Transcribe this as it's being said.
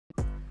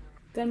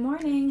Good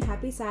morning.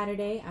 Happy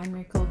Saturday. I'm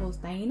your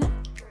co-host Diana.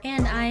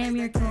 And I am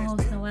your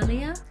co-host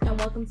Noelia. And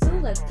welcome to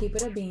Let's Keep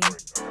It a Bean.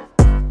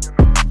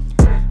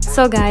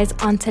 So guys,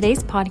 on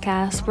today's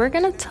podcast, we're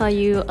going to tell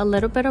you a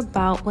little bit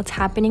about what's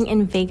happening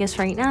in Vegas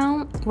right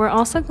now. We're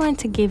also going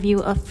to give you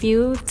a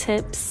few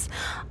tips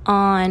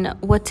on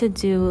what to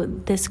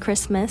do this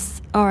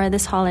Christmas or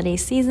this holiday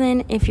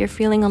season. If you're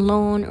feeling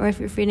alone or if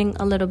you're feeling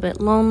a little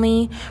bit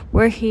lonely,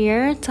 we're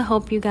here to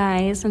help you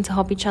guys and to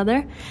help each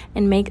other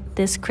and make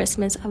this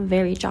Christmas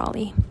very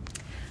jolly.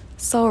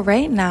 So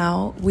right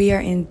now we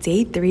are in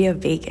day 3 of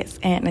Vegas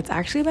and it's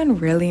actually been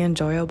really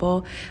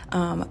enjoyable.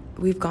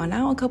 We've gone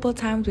out a couple of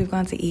times. We've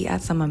gone to eat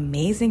at some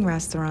amazing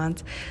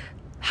restaurants.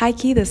 High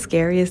key, the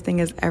scariest thing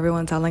is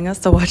everyone telling us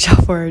to watch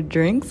out for our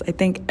drinks. I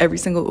think every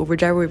single Uber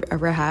driver we've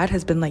ever had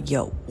has been like,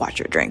 yo, watch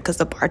your drink because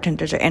the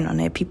bartenders are in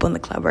on it. People in the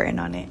club are in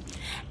on it.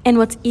 And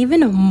what's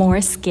even more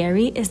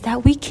scary is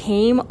that we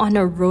came on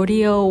a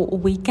rodeo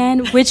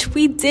weekend, which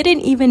we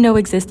didn't even know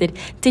existed.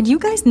 Did you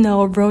guys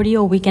know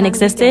rodeo weekend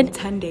existed?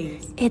 10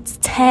 days. It's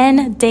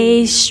 10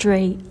 days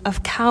straight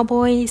of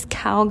cowboys,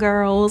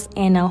 cowgirls,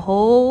 and a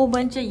whole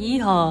bunch of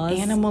yeehaws.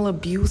 Animal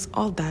abuse,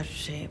 all that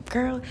shit.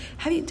 Girl,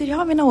 did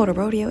y'all even know what a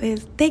rodeo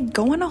is? They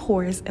go on a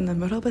horse in the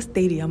middle of a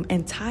stadium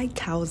and tie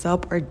cows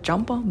up or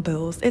jump on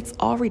bulls. It's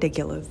all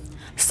ridiculous.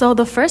 So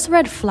the first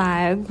red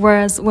flag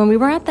was when we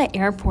were at the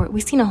airport, we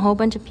seen a whole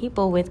bunch of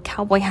people with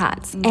cowboy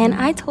hats. Mm-hmm. And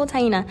I told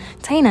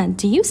Taina,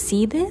 do you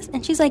see this?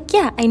 And she's like,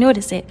 yeah, I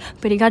noticed it.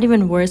 But it got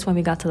even worse when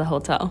we got to the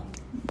hotel.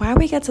 Why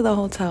we get to the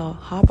hotel,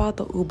 hop out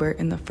the Uber,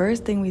 and the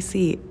first thing we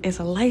see is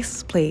a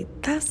license plate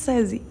that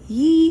says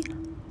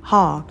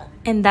Yee-Haw.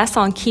 And that's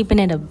on Keeping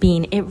It a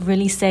Bean. It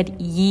really said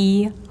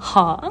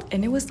Yee-Haw.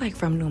 And it was like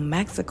from New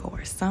Mexico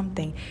or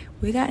something.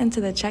 We got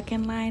into the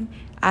check-in line.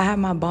 I had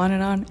my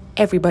bonnet on.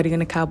 Everybody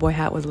in a cowboy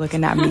hat was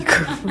looking at me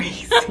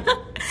crazy.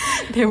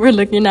 They were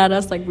looking at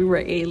us like we were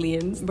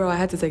aliens. Bro, I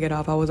had to take it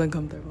off. I was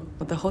uncomfortable.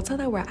 But the hotel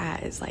that we're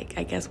at is like,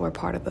 I guess we're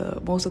part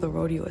of most of the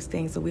rodeo is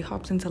thing. So we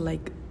hopped into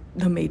like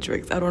the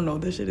Matrix. I don't know.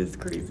 This shit is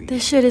crazy.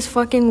 This shit is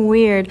fucking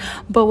weird.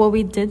 But what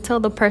we did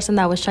tell the person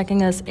that was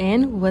checking us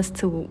in was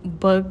to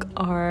book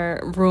our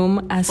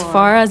room as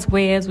far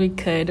away as we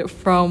could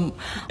from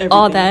everything.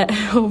 All that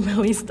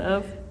hillbilly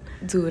stuff.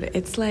 Dude,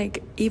 it's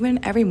like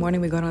even every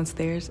morning we go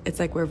downstairs, it's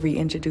like we're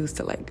reintroduced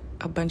to like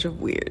a bunch of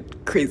weird,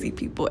 crazy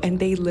people. And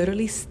they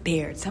literally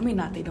stare. Tell me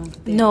not, they don't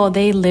stare. No,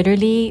 they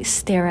literally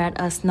stare at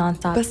us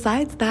nonstop.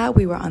 Besides that,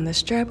 we were on the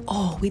strip.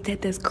 Oh, we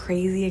did this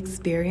crazy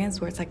experience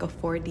where it's like a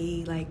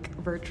 4D like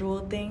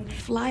virtual thing.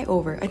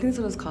 Flyover. I think that's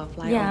what it's called,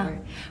 flyover. Yeah.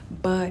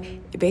 But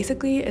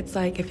basically, it's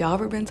like if y'all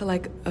ever been to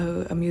like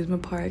a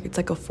amusement park, it's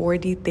like a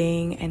 4D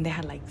thing. And they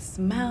had like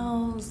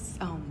smells,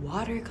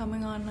 water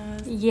coming on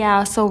us.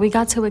 Yeah, so we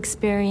got to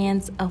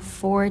experience a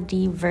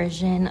 4D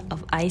version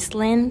of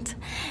Iceland,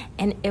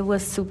 and it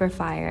was super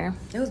fire.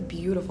 It was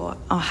beautiful.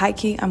 High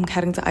key, I'm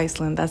heading to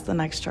Iceland. That's the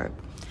next trip.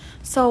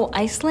 So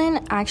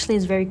Iceland actually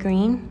is very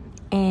green,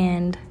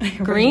 and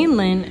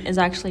Greenland is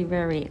actually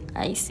very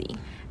icy.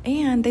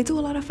 And they do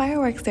a lot of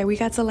fireworks there. We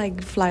got to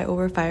like fly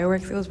over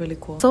fireworks. It was really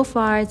cool. So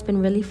far, it's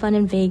been really fun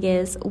in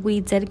Vegas.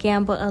 We did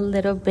gamble a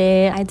little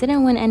bit. I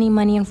didn't win any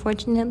money.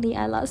 Unfortunately,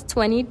 I lost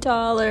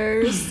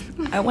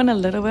 $20. I won a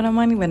little bit of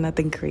money, but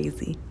nothing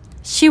crazy.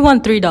 She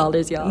won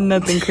 $3, y'all.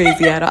 Nothing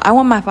crazy at all. I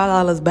want my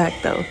 $5 back,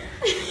 though.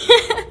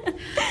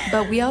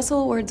 But we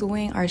also were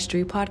doing our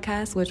street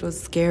podcast, which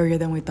was scarier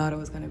than we thought it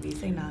was going to be.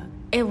 Say not.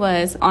 It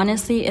was.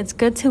 Honestly, it's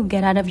good to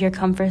get out of your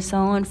comfort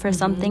zone for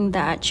something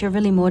that you're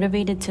really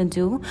motivated to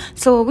do.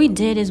 So what we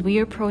did is we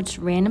approached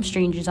random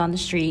strangers on the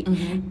street,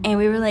 and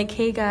we were like,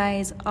 hey,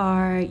 guys,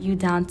 are you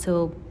down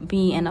to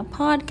be in a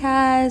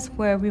podcast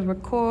where we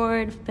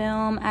record,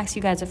 film, ask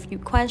you guys a few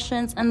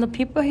questions? And the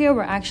people here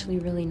were actually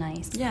really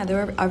nice. Yeah,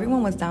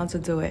 everyone was down to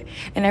do it.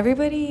 And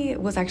everybody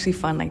was actually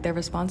fun. Like, their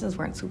responses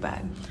weren't too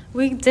bad.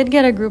 We did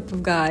get a group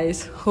of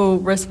guys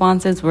whose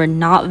responses were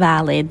not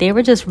valid. They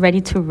were just ready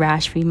to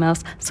rash females.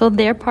 So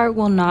their part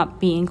will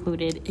not be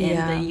included in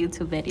the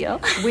YouTube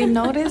video. We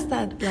noticed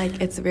that like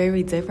it's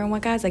very different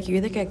with guys. Like you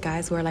either get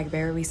guys who are like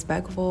very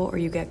respectful, or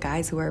you get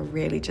guys who are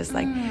really just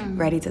like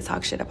ready to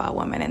talk shit about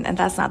women, and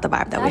that's not the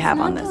vibe that we have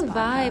on this podcast. That's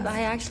not the vibe.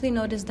 I actually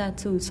noticed that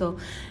too. So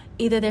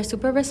either they're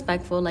super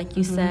respectful, like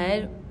you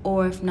said,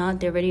 or if not,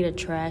 they're ready to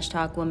trash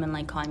talk women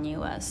like Kanye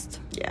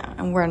West. Yeah,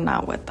 and we're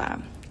not with that.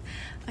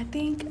 I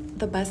think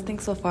the best thing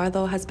so far,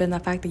 though, has been the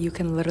fact that you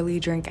can literally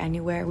drink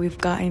anywhere. We've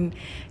gotten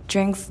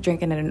drinks,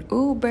 drinking it in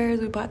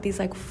Ubers. We bought these,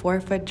 like,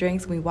 4-foot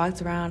drinks. We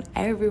walked around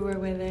everywhere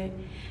with it.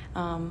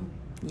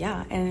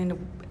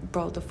 And,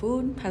 bro, the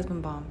food has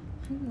been bomb.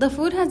 The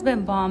food has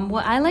been bomb.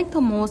 What I like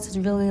the most is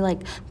really,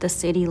 like, the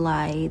city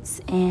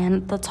lights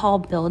and the tall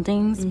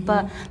buildings.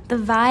 But the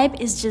vibe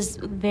is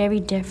just very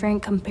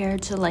different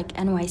compared to, like,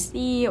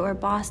 NYC or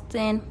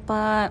Boston.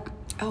 But...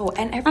 Oh,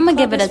 and every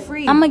club is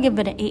free. I'm going to give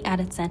it an 8 out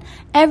of 10.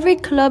 Every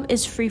club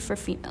is free for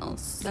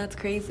females. That's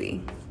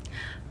crazy.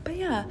 But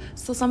yeah,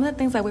 so some of the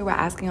things that we were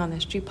asking on the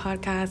street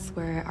podcast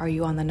were, are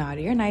you on the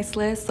naughty or nice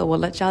list? So we'll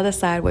let y'all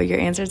decide what your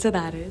answer to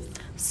that is.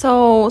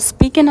 So,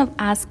 speaking of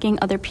asking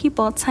other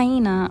people,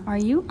 Taina, are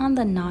you on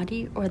the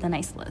naughty or the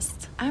nice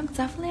list? I'm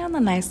definitely on the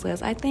nice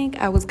list. I think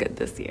I was good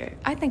this year.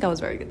 I think I was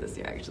very good this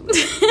year, actually.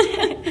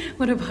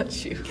 What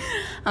about you?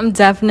 I'm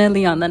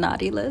definitely on the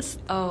naughty list.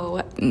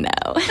 Oh, no.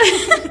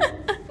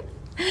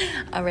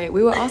 All right,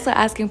 we were also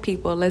asking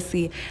people, let's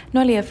see.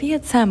 Noli, if he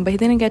had 10, but he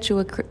didn't get you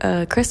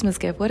a Christmas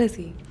gift, what is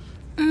he?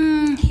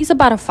 He's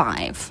about a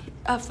 5.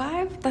 A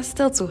 5? That's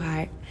still too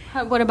high.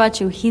 What about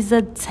you? He's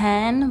a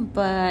 10,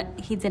 but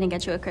he didn't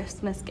get you a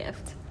Christmas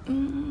gift.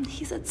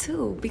 He's a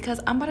 2 because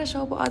I'm about to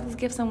show up with all these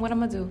gifts and what I'm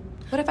going to do?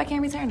 What if I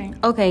can't return it?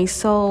 Okay,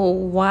 so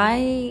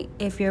why,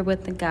 if you're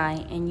with the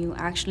guy and you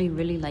actually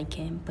really like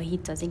him, but he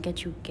doesn't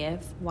get you a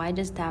gift, why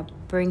does that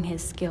bring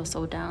his skill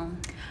so down?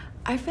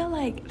 I feel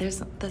like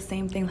there's the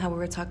same thing how we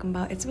were talking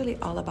about. It's really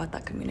all about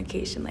that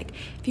communication. Like,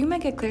 if you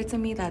make it clear to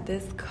me that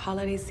this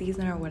holiday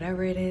season or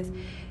whatever it is,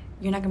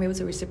 you're not going to be able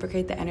to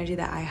reciprocate the energy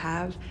that I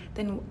have,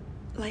 then,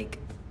 like,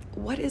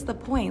 what is the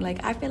point?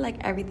 Like, I feel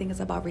like everything is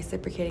about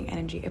reciprocating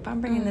energy. If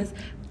I'm bringing this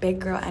big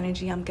girl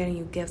energy, I'm getting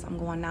you gifts, I'm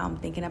going out, I'm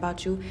thinking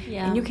about you,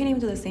 and you can't even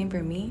do the same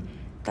for me,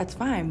 that's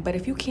fine. But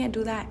if you can't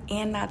do that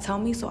and not tell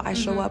me, so I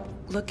show up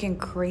looking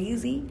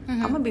crazy, I'm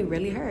going to be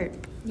really hurt.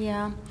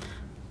 Yeah.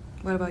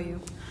 What about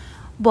you?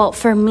 Well,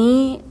 for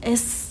me,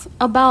 it's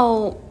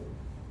about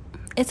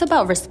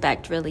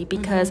respect, really,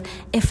 because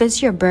if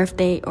it's your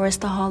birthday or it's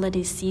the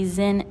holiday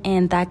season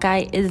and that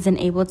guy isn't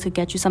able to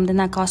get you something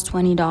that costs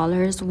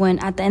 $20, when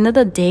at the end of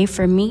the day,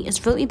 for me,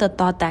 it's really the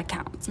thought that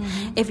counts.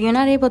 If you're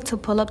not able to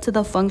pull up to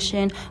the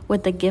function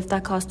with the gift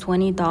that costs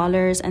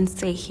 $20 and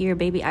say, here,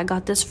 baby, I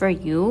got this for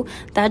you,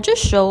 that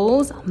just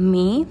shows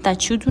me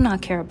that you do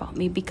not care about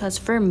me, because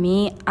for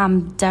me,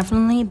 I'm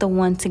definitely the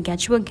one to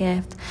get you a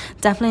gift,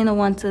 definitely the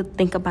one to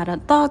think about a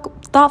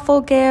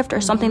thoughtful gift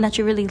or something that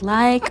you really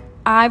like.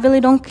 I really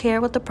don't care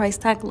what the price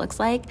tag looks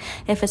like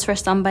if it's for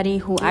somebody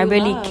who I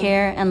really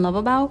care and love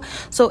about.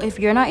 So if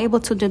you're not able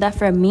to do that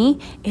for me,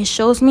 it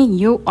shows me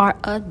you are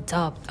a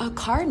dub. A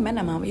card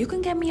minimum. You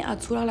can get me a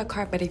 $2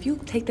 card, but if you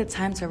take the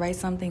time to write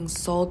something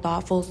so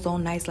thoughtful, so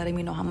nice, letting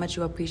me know how much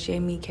you appreciate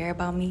me, care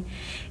about me,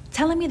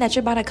 telling me that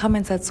you're about to come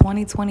into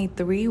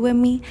 2023 with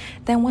me,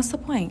 then what's the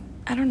point?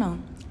 I don't know.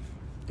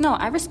 No,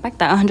 I respect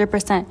that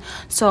 100%.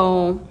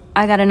 So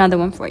I got another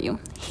one for you.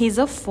 He's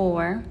a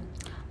 4.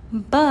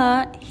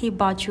 But he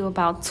bought you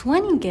about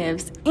 20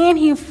 gifts and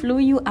he flew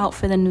you out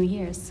for the New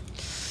Year's.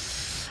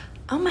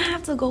 I'm going to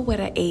have to go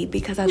with an 8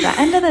 because at the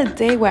end of the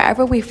day,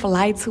 wherever we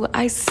fly to,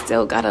 I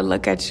still got to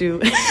look at you.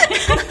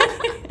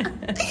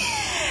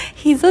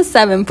 He's a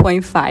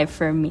 7.5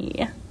 for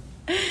me.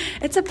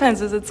 It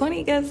depends. Is it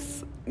 20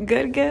 gifts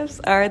good gifts?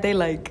 Or are they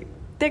like,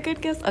 they're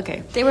good gifts?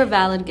 Okay. They were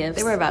valid gifts.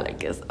 They were valid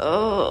gifts.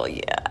 Oh,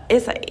 yeah.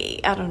 It's an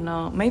 8. I don't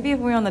know. Maybe if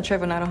we're on the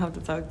trip and I don't have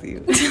to talk to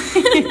you.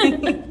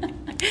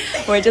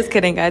 We're just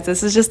kidding, guys.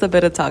 This is just a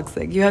bit of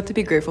toxic. You have to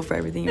be grateful for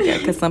everything you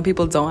get because some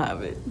people don't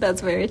have it. That's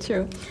very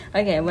true.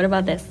 Okay, what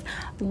about this?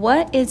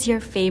 What is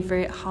your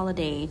favorite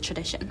holiday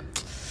tradition?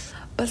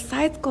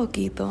 Besides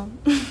coquito,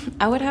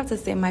 I would have to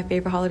say my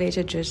favorite holiday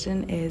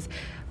tradition is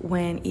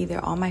when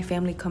either all my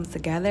family comes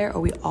together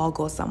or we all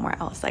go somewhere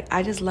else. Like,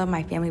 I just love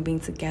my family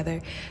being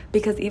together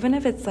because even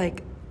if it's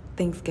like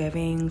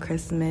Thanksgiving,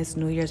 Christmas,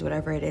 New Year's,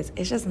 whatever it is,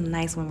 it's just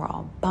nice when we're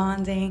all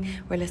bonding,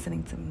 we're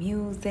listening to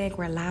music,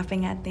 we're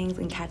laughing at things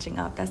and catching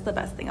up. That's the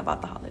best thing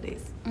about the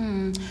holidays.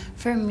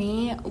 For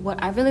me,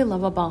 what I really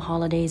love about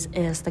holidays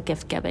is the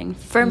gift giving.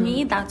 For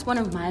me, that's one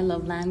of my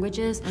love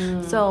languages.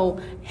 So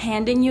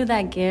handing you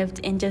that gift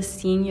and just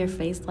seeing your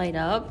face light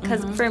up,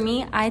 because for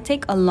me, I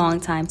take a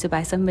long time to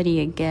buy somebody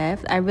a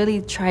gift. I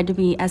really try to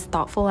be as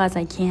thoughtful as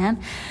I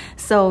can.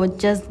 So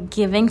just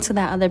giving to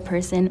that other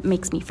person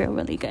makes me feel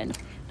really good.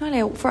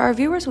 For our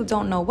viewers who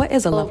don't know, what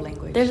is a love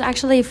language? There's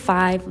actually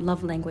 5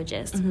 love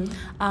languages.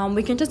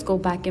 We can just go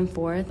back and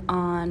forth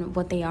on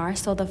what they are.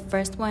 So the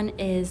first one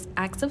is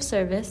acts of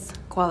service,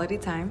 quality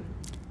time,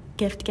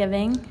 gift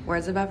giving,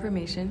 words of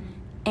affirmation,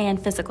 and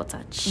physical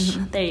touch.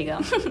 There you go.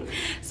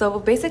 So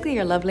basically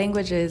your love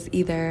language is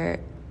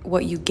either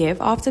what you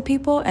give off to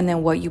people and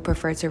then what you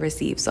prefer to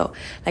receive. So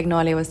like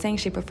Noelle was saying,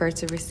 she prefers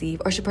to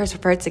receive or she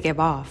prefers to give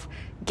off.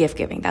 Gift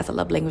giving, that's a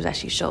love language that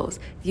she shows.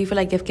 Do you feel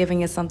like gift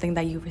giving is something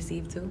that you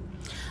receive too?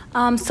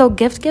 So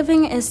gift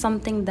giving is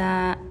something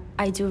that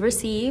I do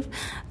receive.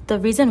 The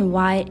reason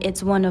why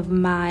it's one of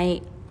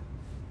my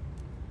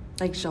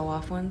like show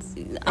off ones that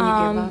you give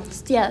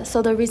off? Yeah,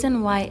 so the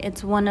reason why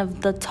it's one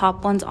of the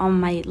top ones on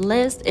my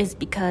list is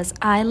because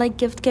I like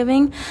gift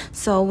giving.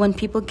 So when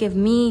people give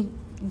me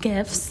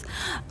gifts,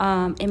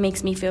 it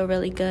makes me feel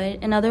really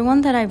good. Another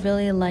one that I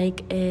really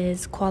like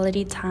is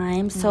quality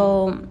time.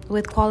 So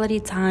with quality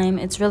time,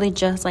 it's really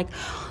just like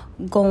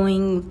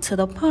going to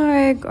the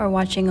park or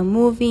watching a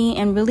movie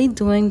and really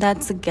doing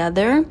that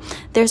together.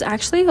 There's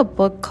actually a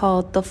book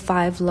called The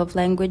 5 Love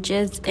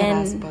Languages.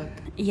 Good-ass book.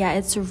 Yeah,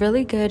 it's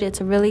really good. It's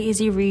a really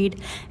easy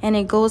read, and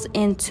it goes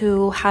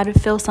into how to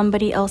fill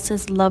somebody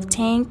else's love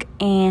tank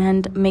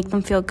and make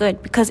them feel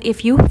good. Because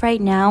if you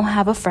right now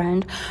have a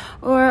friend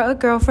or a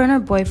girlfriend or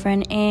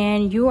boyfriend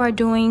and you are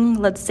doing,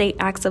 let's say,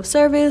 acts of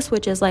service,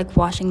 which is like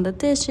washing the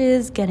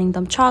dishes, getting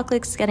them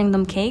chocolates, getting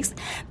them cakes,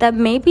 that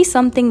may be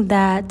something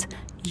that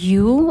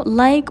you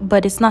like,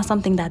 but it's not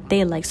something that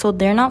they like. So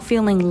they're not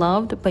feeling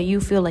loved, but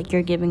you feel like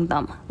you're giving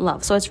them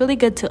love. So it's really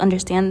good to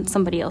understand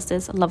somebody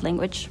else's love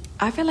language.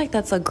 I feel like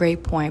that's a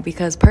great point,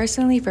 because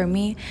personally for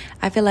me,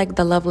 I feel like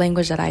the love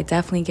language that I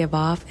definitely give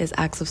off is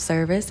acts of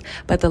service,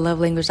 but the love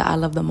language that I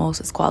love the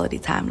most is quality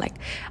time. Like,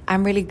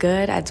 I'm really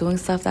good at doing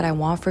stuff that I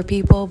want for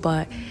people,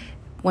 but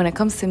when it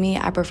comes to me,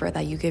 I prefer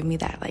that you give me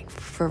that, like,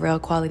 for real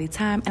quality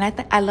time.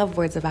 And I love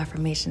words of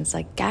affirmations,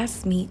 like,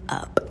 gas me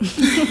up.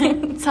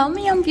 Tell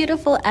me I'm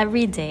beautiful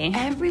every day.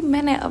 Every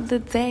minute of the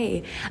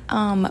day.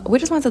 We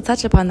just want to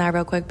touch upon that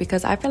real quick,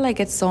 because I feel like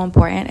it's so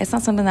important. It's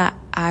not something that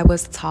I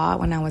was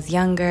taught when I was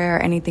younger or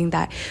anything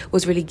that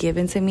was really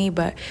given to me.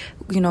 But,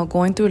 you know,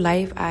 going through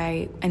life,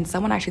 and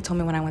someone actually told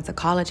me when I went to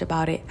college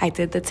about it, I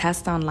did the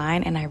test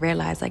online and I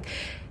realized, like,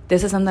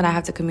 this is something I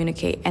have to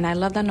communicate. And I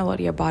love that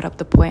Noelia brought up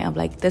the point of,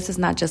 like, this is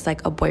not just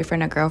like a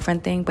boyfriend or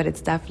girlfriend thing, but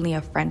it's definitely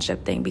a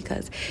friendship thing,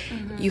 because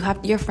you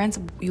have your friends,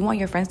 you want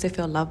your friends to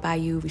feel loved by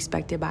you,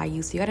 respected by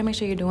you. So you got to make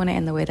sure you're doing it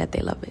in the way that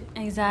they love it.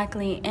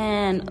 Exactly.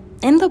 And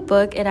in the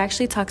book, it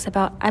actually talks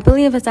about, I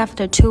believe it's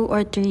after 2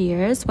 or 3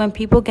 years, when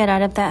people get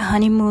out of that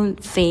honeymoon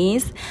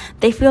phase,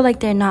 they feel like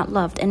they're not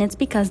loved. And it's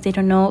because they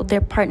don't know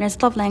their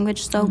partner's love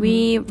language. So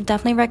we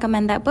definitely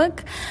recommend that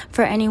book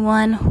for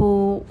anyone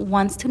who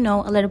wants to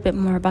know a little bit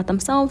more about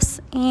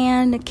themselves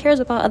and cares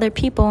about other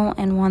people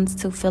and wants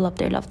to fill up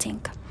their love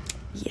tank.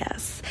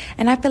 Yes.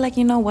 And I feel like,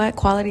 you know what,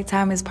 quality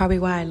time is probably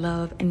why I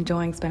love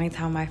enjoying spending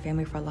time with my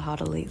family for the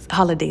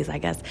holidays, I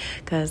guess,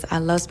 because I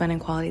love spending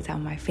quality time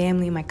with my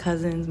family, my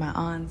cousins, my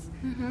aunts.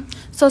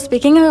 So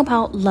speaking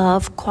about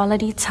love,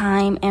 quality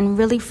time, and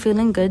really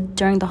feeling good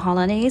during the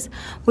holidays,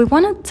 we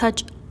want to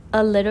touch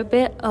a little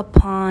bit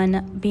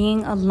upon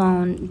being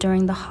alone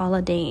during the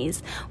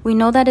holidays. We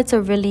know that it's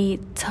a really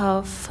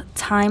tough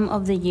time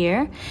of the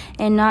year,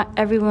 and not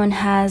everyone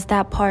has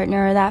that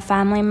partner or that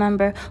family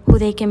member who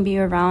they can be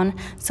around.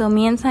 So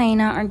me and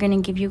Taina are going to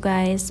give you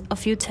guys a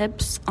few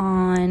tips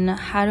on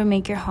how to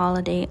make your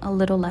holiday a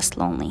little less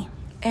lonely.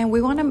 And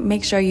we want to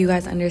make sure you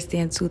guys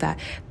understand, too, that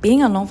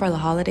being alone for the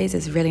holidays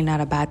is really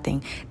not a bad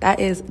thing. That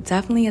is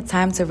definitely a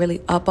time to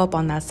really up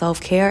on that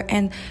self-care.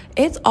 And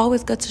it's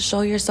always good to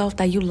show yourself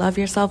that you love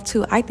yourself,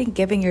 too. I think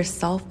giving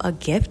yourself a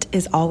gift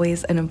is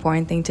always an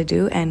important thing to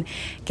do. And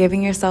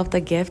giving yourself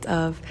the gift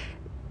of,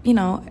 you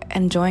know,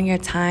 enjoying your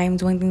time,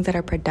 doing things that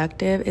are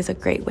productive is a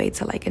great way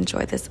to, like,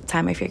 enjoy this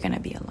time if you're going to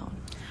be alone.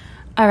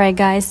 All right,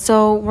 guys.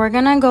 So we're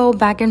going to go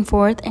back and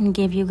forth and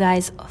give you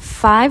guys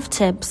 5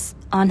 tips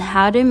on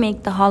how to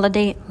make the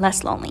holiday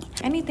less lonely.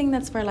 Anything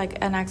that's for, like,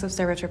 an act of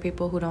service for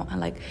people who don't,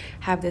 like,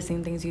 have the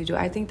same things you do.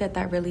 I think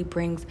that really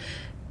brings,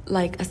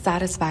 like, a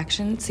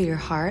satisfaction to your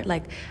heart.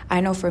 Like, I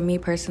know for me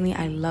personally,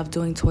 I love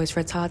doing Toys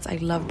for Tots. I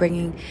love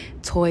bringing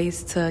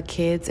toys to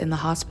kids in the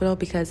hospital,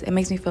 because it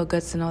makes me feel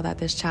good to know that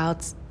this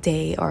child's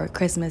day or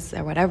Christmas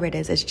or whatever it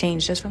is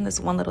changed just from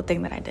this one little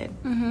thing that I did.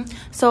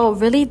 So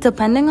really,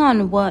 depending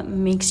on what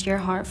makes your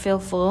heart feel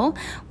full,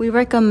 we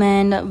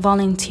recommend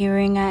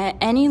volunteering at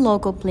any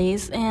local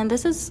place. And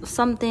this is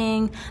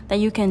something that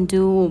you can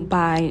do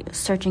by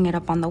searching it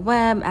up on the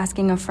web,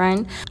 asking a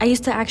friend. I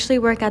used to actually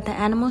work at the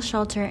animal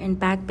shelter in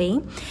Back Bay,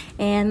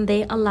 and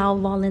they allow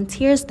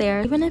volunteers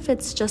there, even if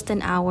it's just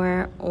an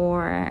hour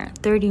or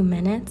 30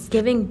 minutes.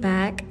 Giving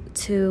back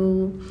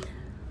to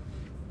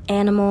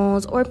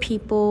animals or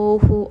people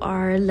who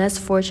are less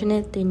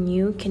fortunate than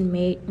you can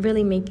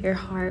really make your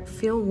heart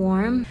feel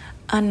warm.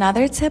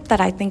 Another tip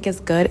that I think is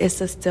good is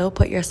to still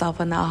put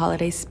yourself in that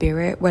holiday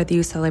spirit, whether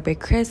you celebrate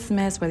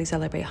Christmas, whether you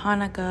celebrate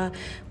Hanukkah,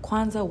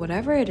 Kwanzaa,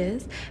 whatever it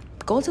is.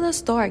 Go to the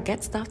store,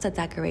 get stuff to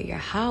decorate your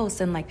house,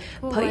 and, like,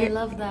 I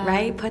love that.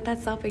 Right, put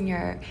that stuff in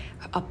your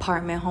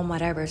apartment, home,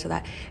 whatever, so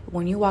that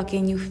when you walk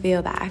in, you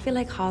feel that. I feel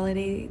like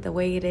holiday, the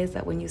way it is,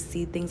 that when you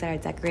see things that are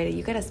decorated,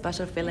 you get a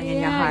special feeling in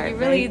your heart. You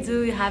really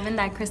do. Having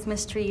that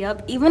Christmas tree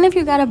up, even if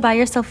you gotta buy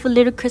yourself a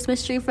little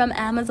Christmas tree from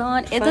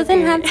Amazon, it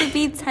doesn't have to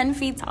be 10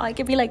 feet tall. It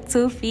could be like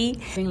 2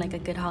 feet. Bring, like, a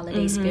good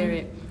holiday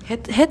spirit.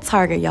 Hit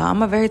Target, y'all.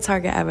 I'm a very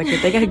Target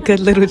advocate. They got good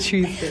little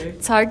trees there.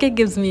 Target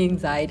gives me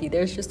anxiety.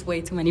 There's just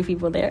way too many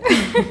people there.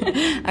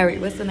 All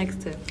right, what's the next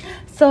tip?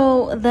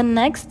 So the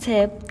next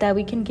tip that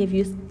we can give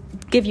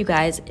you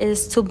guys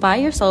is to buy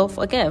yourself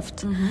a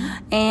gift.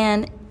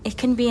 And it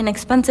can be an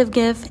expensive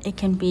gift. It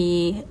can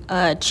be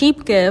a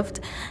cheap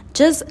gift.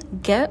 Just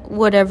get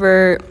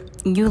whatever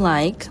you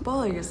like.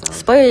 Spoil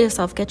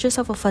yourself. Get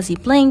yourself a fuzzy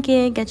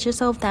blanket. Get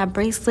yourself that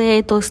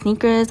bracelet, those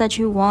sneakers that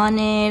you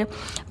wanted.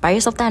 Buy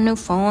yourself that new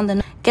phone.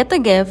 Then get the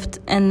gift,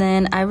 and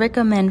then I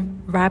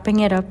recommend wrapping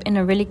it up in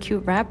a really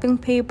cute wrapping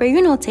paper.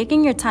 You know,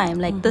 taking your time.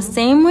 Like the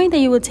same way that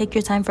you would take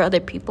your time for other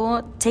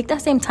people, take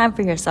that same time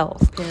for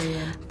yourself.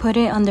 Period. Put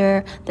it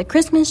under the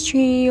Christmas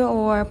tree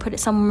or put it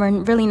somewhere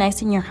really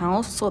nice in your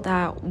house so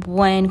that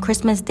when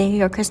Christmas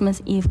Day or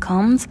Christmas Eve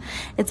comes,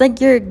 it's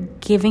like you're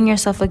giving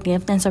yourself a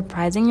gift and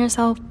surprising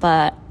yourself,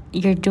 but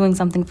you're doing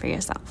something for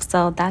yourself.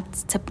 So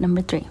that's tip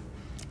number 3.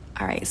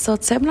 All right, so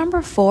tip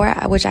number 4,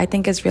 which I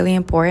think is really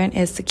important,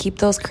 is to keep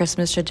those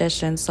Christmas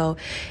traditions. So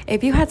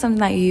if you had something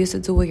that you used to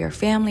do with your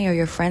family or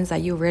your friends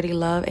that you really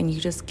love and you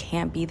just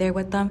can't be there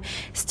with them,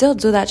 still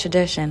do that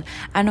tradition.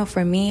 I know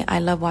for me, I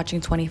love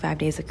watching 25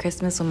 Days of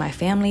Christmas with my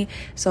family.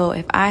 So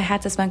if I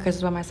had to spend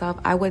Christmas by myself,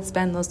 I would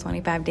spend those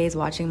 25 days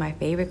watching my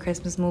favorite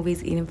Christmas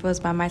movies, even if it was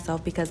by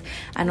myself, because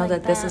I know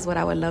that this is what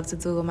I would love to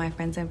do with my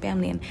friends and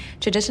family. And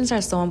traditions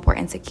are so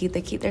important to keep.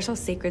 They're so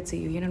sacred to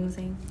you. You know what I'm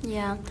saying?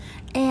 Yeah.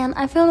 And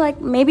I feel like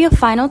maybe a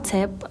final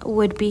tip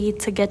would be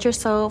to get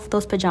yourself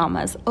those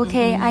pajamas.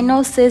 Okay, I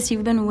know, sis,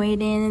 you've been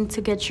waiting to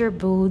get your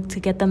boo to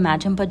get the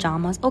matching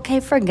pajamas. Okay,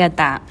 forget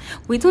that.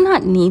 We do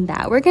not need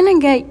that. We're going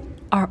to get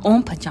our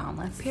own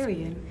pajamas.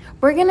 Period.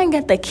 We're going to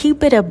get the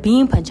Keep It a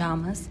Bean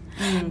pajamas.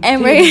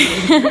 And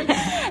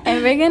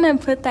we're gonna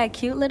put that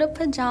cute little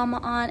pajama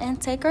on and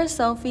take our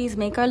selfies,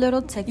 make our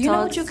little TikToks. You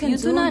know what you can do?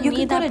 Do not you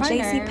need can go that to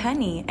partner.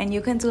 JCPenney and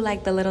you can do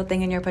like the little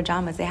thing in your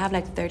pajamas. They have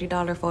like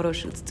 $30 photo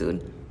shoots,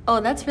 dude. Oh,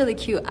 that's really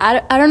cute. I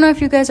don't know if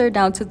you guys are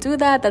down to do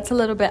that. That's a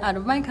little bit out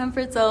of my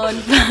comfort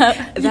zone.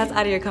 But That's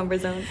out of your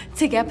comfort zone.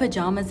 to get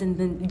pajamas and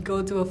then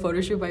go do a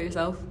photo shoot by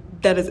yourself.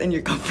 That is in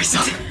your comfort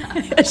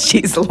zone.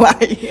 She's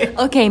lying.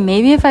 Okay,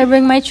 maybe if I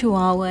bring my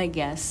chihuahua,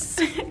 yes.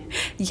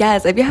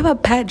 Yes, if you have a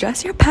pet,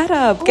 dress your pet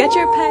up. Get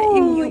your pet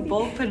in you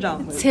both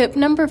pajamas. Tip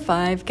number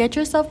 5, get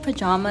yourself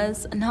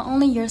pajamas. Not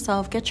only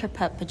yourself, get your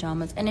pet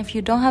pajamas. And if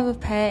you don't have a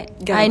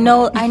pet, Get I a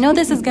know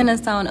this is gonna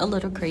sound a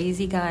little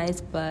crazy,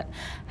 guys, but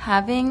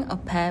having a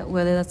pet,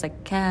 whether that's a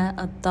cat,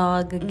 a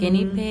dog, a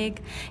guinea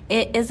pig,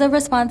 it is a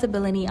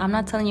responsibility. I'm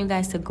not telling you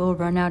guys to go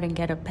run out and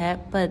get a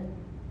pet, but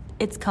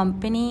it's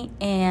company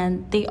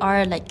and they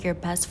are like your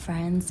best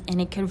friends,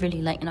 and it can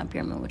really lighten up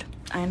your mood.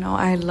 I know,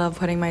 I love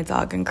putting my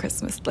dog in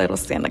Christmas, little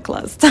Santa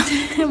Claus.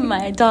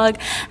 My dog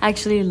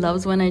actually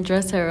loves when I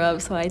dress her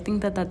up, so I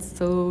think that that's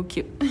so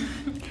cute.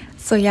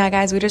 So yeah,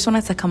 guys, we just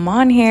wanted to come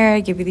on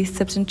here, give you these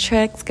tips and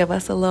tricks, give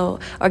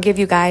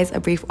you guys a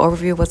brief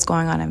overview of what's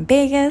going on in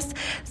Vegas.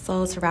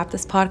 So to wrap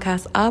this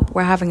podcast up,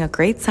 we're having a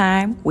great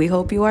time. We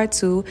hope you are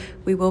too.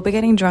 We will be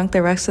getting drunk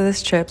the rest of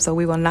this trip, so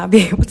we will not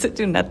be able to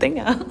do nothing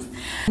else.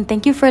 And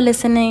thank you for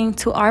listening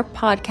to our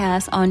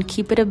podcast on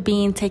Keep It a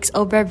Bean Takes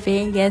Over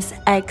Vegas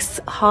X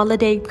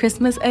Holiday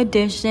Christmas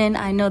Edition.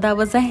 I know that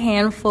was a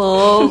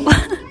handful.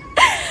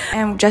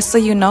 And just so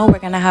you know, we're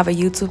going to have a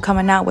YouTube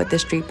coming out with the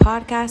Street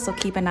Podcast, so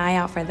keep an eye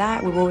out for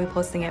that. We will be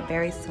posting it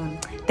very soon.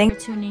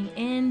 Thanks for tuning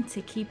in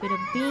to Keep It a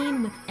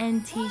Bean with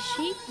NT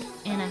Chic,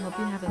 and I hope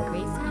you have a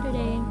great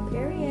Saturday.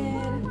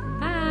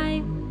 Period. Bye.